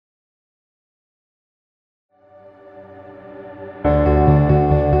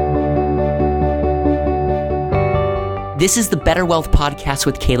This is the Better Wealth Podcast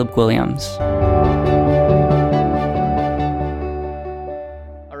with Caleb Williams.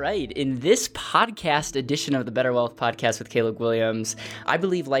 All right, in this podcast edition of the Better Wealth Podcast with Caleb Williams, I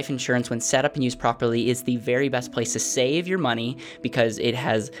believe life insurance, when set up and used properly, is the very best place to save your money because it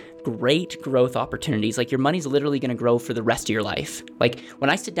has great growth opportunities. Like, your money's literally going to grow for the rest of your life. Like,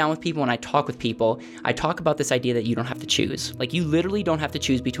 when I sit down with people and I talk with people, I talk about this idea that you don't have to choose. Like, you literally don't have to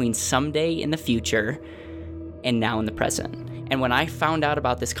choose between someday in the future and now in the present. And when I found out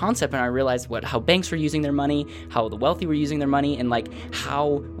about this concept and I realized how banks were using their money, how the wealthy were using their money, and like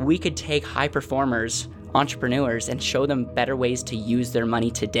how we could take high performers, entrepreneurs, and show them better ways to use their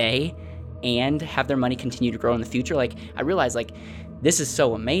money today and have their money continue to grow in the future, like, I realized, like, this is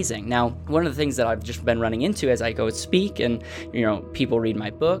so amazing. Now, one of the things that I've just been running into as I go speak and, people read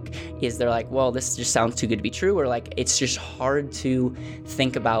my book is they're like, well, this just sounds too good to be true, or like, it's just hard to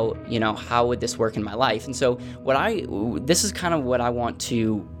think about, how would this work in my life? And so this is kind of what I want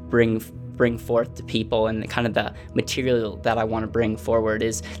to bring forth to people, and kind of the material that I want to bring forward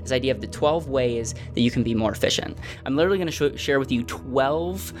is this idea of the 12 ways that you can be more efficient. I'm literally going to share with you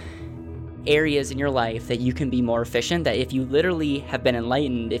 12 areas in your life that you can be more efficient, that if you literally have been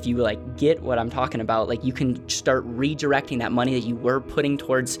enlightened, if you get what I'm talking about, you can start redirecting that money that you were putting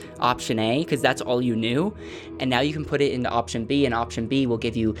towards option A, because that's all you knew, and now you can put it into option B, and option B will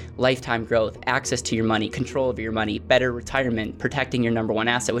give you lifetime growth, access to your money, control over your money, better retirement, protecting your number one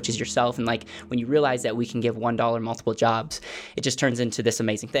asset, which is yourself. And when you realize that we can give $1 multiple jobs, it just turns into this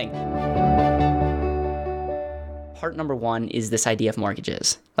amazing thing. Part number one is this idea of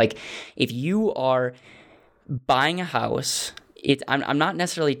mortgages. If you are buying a house, I'm not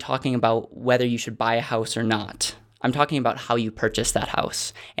necessarily talking about whether you should buy a house or not. I'm talking about how you purchase that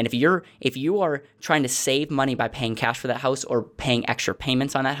house. And if you are trying to save money by paying cash for that house or paying extra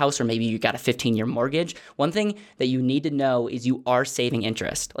payments on that house, or maybe you got a 15-year mortgage, one thing that you need to know is you are saving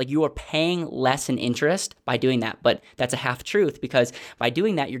interest. You are paying less in interest by doing that. But that's a half truth, because by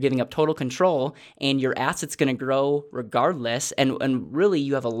doing that, you're giving up total control and your asset's going to grow regardless. And really,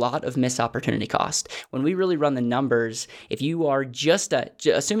 you have a lot of missed opportunity cost. When we really run the numbers, if you are just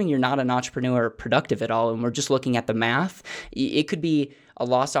assuming you're not an entrepreneur or productive at all, and we're just looking at the math, it could be a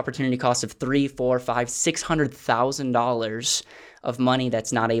lost opportunity cost of $300,000, $400,000, $500,000, $600,000 of money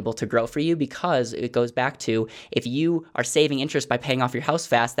that's not able to grow for you, because it goes back to, if you are saving interest by paying off your house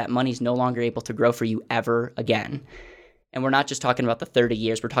fast, that money's no longer able to grow for you ever again. And we're not just talking about the 30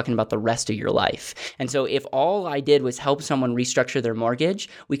 years, we're talking about the rest of your life. And so if all I did was help someone restructure their mortgage,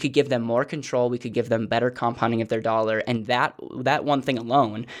 we could give them more control, we could give them better compounding of their dollar. And that one thing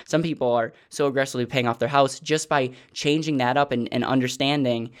alone, some people are so aggressively paying off their house, just by changing that up and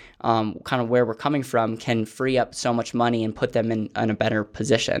understanding kind of where we're coming from, can free up so much money and put them in a better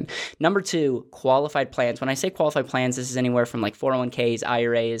position. Number two, qualified plans. When I say qualified plans, this is anywhere from 401ks,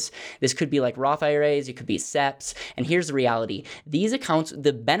 IRAs. This could be Roth IRAs, it could be SEPs. And here's the reality. These accounts,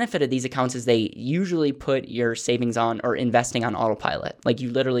 the benefit of these accounts is they usually put your savings on or investing on autopilot. You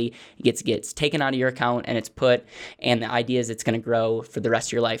literally gets taken out of your account and it's put, and the idea is it's going to grow for the rest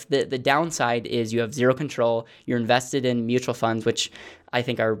of your life. The downside is you have zero control. You're invested in mutual funds, which I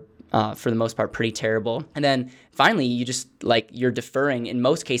think are for the most part pretty terrible. And then finally, you just you're deferring. In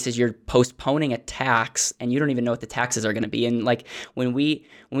most cases, you're postponing a tax, and you don't even know what the taxes are going to be. And when we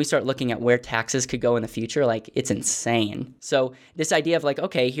start looking at where taxes could go in the future, it's insane. So this idea of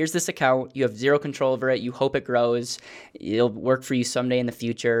okay, here's this account, you have zero control over it, you hope it grows, it'll work for you someday in the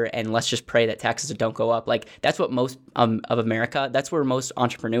future, and let's just pray that taxes don't go up. That's what most of America, that's where most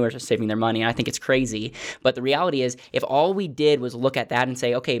entrepreneurs are saving their money. And I think it's crazy. But the reality is, if all we did was look at that and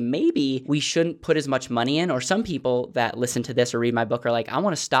say, okay, maybe we shouldn't put as much money in, or some people that listen to this or read my book are I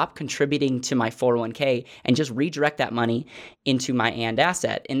want to stop contributing to my 401k and just redirect that money into my and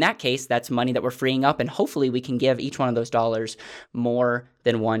asset. In that case, that's money that we're freeing up, and hopefully we can give each one of those dollars more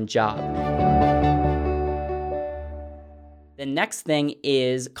than one job. The next thing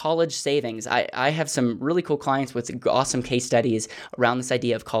is college savings. I have some really cool clients with awesome case studies around this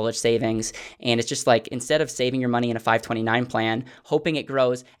idea of college savings. And it's just instead of saving your money in a 529 plan, hoping it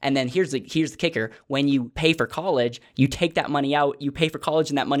grows, and then here's the kicker. When you pay for college, you take that money out, you pay for college,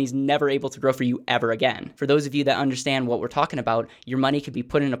 and that money's never able to grow for you ever again. For those of you that understand what we're talking about, your money could be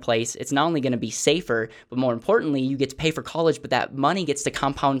put in a place. It's not only going to be safer, but more importantly, you get to pay for college, but that money gets to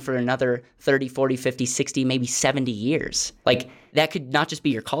compound for another 30, 40, 50, 60, maybe 70 years. That could not just be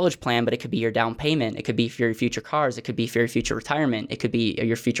your college plan, but it could be your down payment. It could be for your future cars. It could be for your future retirement. It could be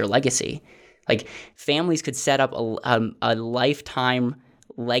your future legacy. Families could set up a lifetime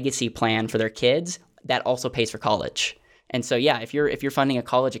legacy plan for their kids that also pays for college. And so, yeah, if you're funding a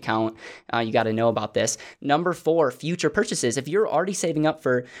college account, you got to know about this. Number 4, future purchases. If you're already saving up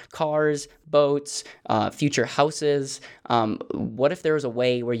for cars, boats, future houses, what if there was a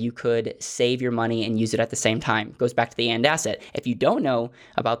way where you could save your money and use it at the same time? Goes back to the and asset. If you don't know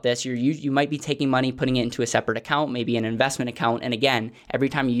about this, you might be taking money, putting it into a separate account, maybe an investment account. And again, every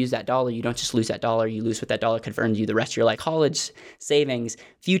time you use that dollar, you don't just lose that dollar, you lose what that dollar could earn you the rest of your life. College savings,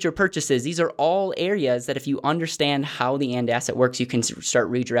 future purchases, these are all areas that if you understand how the and asset works, you can start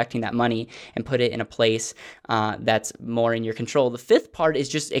redirecting that money and put it in a place that's more in your control. The 5th part is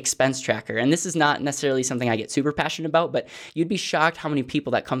just expense tracker. And this is not necessarily something I get super passionate about, but you'd be shocked how many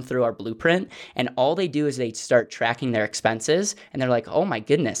people that come through our blueprint and all they do is they start tracking their expenses and they're like, oh my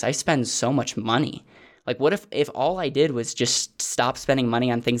goodness, I spend so much money. Like, what if all I did was just stop spending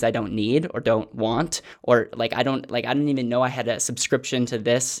money on things I don't need or don't want, or I didn't even know I had a subscription to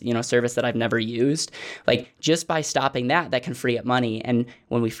this, service that I've never used. Like, just by stopping that can free up money. And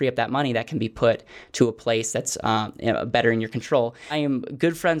when we free up that money, that can be put to a place that's better in your control. I am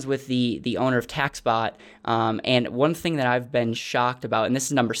good friends with the owner of TaxBot. And one thing that I've been shocked about, and this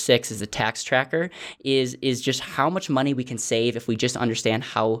is number 6, is the tax tracker, is just how much money we can save if we just understand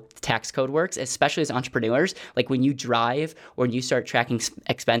how the tax code works, especially as entrepreneurs. Like when you drive or when you start tracking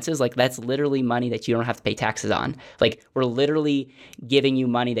expenses, like that's literally money that you don't have to pay taxes on. Like we're literally giving you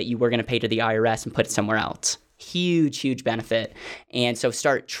money that you were going to pay to the IRS and put it somewhere else. Huge benefit. And so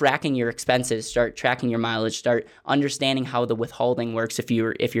start tracking your expenses, start tracking your mileage, start understanding how the withholding works if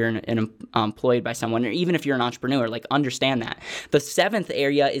you're employed by someone, or even if you're an entrepreneur, like understand that. The 7th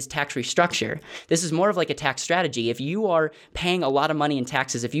area is tax restructure. This is more of like a tax strategy. If you are paying a lot of money in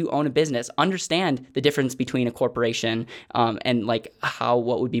taxes, if you own a business, understand the difference between a corporation and like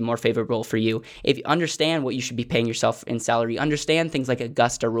what would be more favorable for you. If you understand what you should be paying yourself in salary, understand things like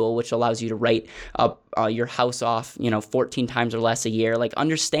Augusta rule, which allows you to write up your house off, 14 times or less a year. Like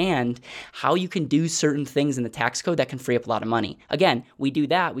understand how you can do certain things in the tax code that can free up a lot of money. Again, we do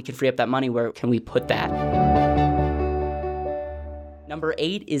that, we can free up that money. Where can we put that? Number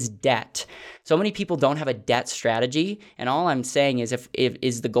 8 is debt. So many people don't have a debt strategy, and all I'm saying is if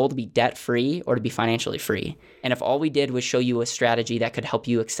is the goal to be debt-free or to be financially free. And if all we did was show you a strategy that could help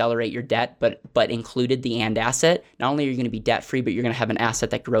you accelerate your debt, but included the and asset, not only are you going to be debt-free, but you're going to have an asset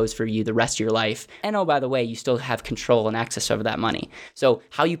that grows for you the rest of your life. And oh, by the way, you still have control and access over that money. So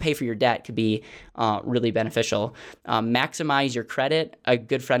how you pay for your debt could be really beneficial. Maximize your credit. A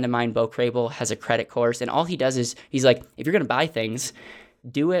good friend of mine, Bo Crable, has a credit course, and all he does is he's like, if you're going to buy things,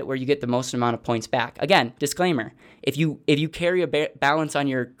 do it where you get the most amount of points back. Again, disclaimer, if you carry a balance on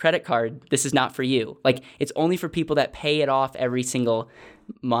your credit card, this is not for you. Like it's only for people that pay it off every single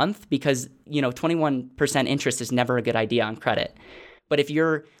month because, 21% interest is never a good idea on credit. But if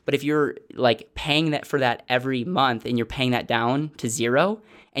you're like paying that for that every month and you're paying that down to 0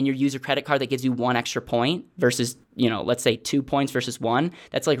 and you use a credit card that gives you 1 extra point versus, let's say 2 points versus 1,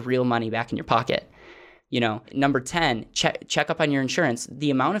 that's like real money back in your pocket. Number 10, check up on your insurance.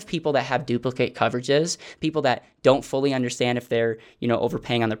 The amount of people that have duplicate coverages, people that don't fully understand if they're,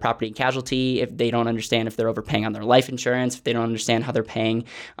 overpaying on their property and casualty, if they don't understand if they're overpaying on their life insurance, if they don't understand how they're paying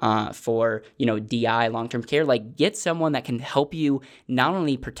for, DI, long-term care, like get someone that can help you not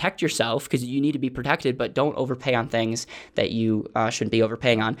only protect yourself, because you need to be protected, but don't overpay on things that you shouldn't be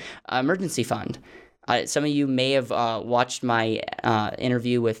overpaying on. Emergency fund. Some of you may have watched my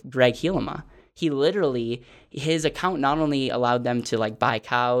interview with Greg Helema. He literally, his account not only allowed them to like buy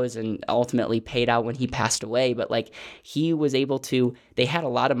cows and ultimately paid out when he passed away, but like he was able to, they had a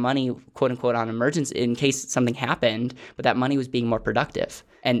lot of money, quote unquote, on emergency in case something happened, but that money was being more productive.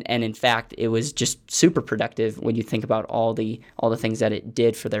 And in fact, it was just super productive when you think about all the things that it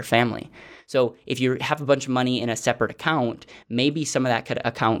did for their family. So if you have a bunch of money in a separate account, maybe some of that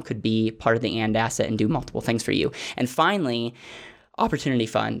account could be part of the and asset and do multiple things for you. And finally, opportunity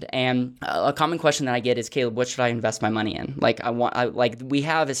fund. And a common question that I get is, Caleb, what should I invest my money in? We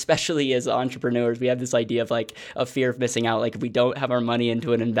have, especially as entrepreneurs, we have this idea of like a fear of missing out. Like if we don't have our money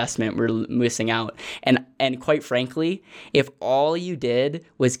into an investment, we're missing out. And quite frankly, if all you did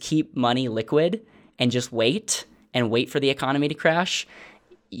was keep money liquid and just wait for the economy to crash,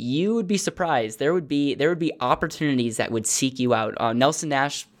 you would be surprised. There would be opportunities that would seek you out. Nelson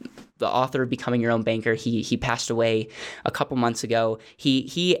Nash, the author of Becoming Your Own Banker, he passed away a couple months ago.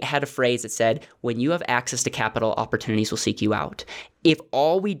 He had a phrase that said, when you have access to capital, opportunities will seek you out. If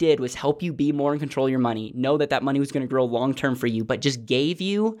all we did was help you be more in control of your money, know that money was going to grow long-term for you, but just gave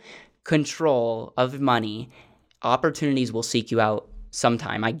you control of money, opportunities will seek you out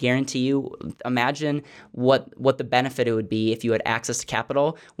sometime. I guarantee you, imagine what the benefit it would be if you had access to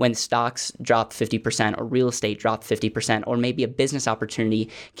capital when stocks dropped 50% or real estate dropped 50% or maybe a business opportunity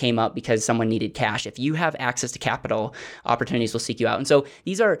came up because someone needed cash. If you have access to capital, opportunities will seek you out. And so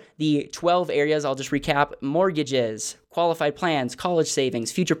these are the 12 areas. I'll just recap: mortgages, qualified plans, college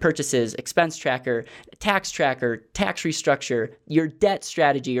savings, future purchases, expense tracker, tax restructure, your debt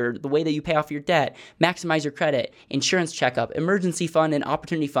strategy or the way that you pay off your debt, maximize your credit, insurance checkup, emergency fund, and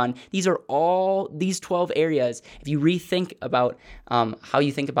opportunity fund. These are all these 12 areas. If you rethink about how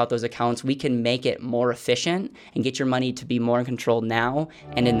you think about those accounts, we can make it more efficient and get your money to be more in control now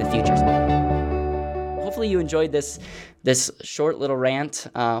and in the future. Hopefully you enjoyed this short little rant.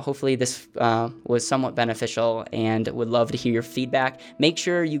 Hopefully this was somewhat beneficial, and would love to hear your feedback. Make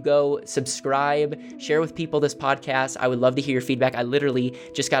sure you go subscribe, share with people this podcast. I would love to hear your feedback. I literally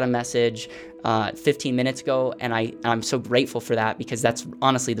just got a message 15 minutes ago, and I'm so grateful for that, because that's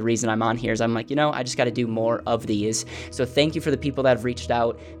honestly the reason I'm on here. Is I'm like, I just got to do more of these. So thank you for the people that have reached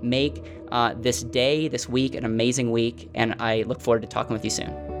out. Make this week an amazing week, and I look forward to talking with you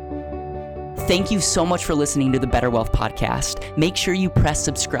soon. Thank you so much for listening to the Better Wealth Podcast. Make sure you press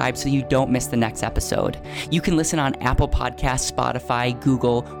subscribe so you don't miss the next episode. You can listen on Apple Podcasts, Spotify,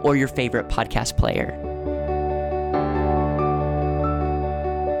 Google, or your favorite podcast player.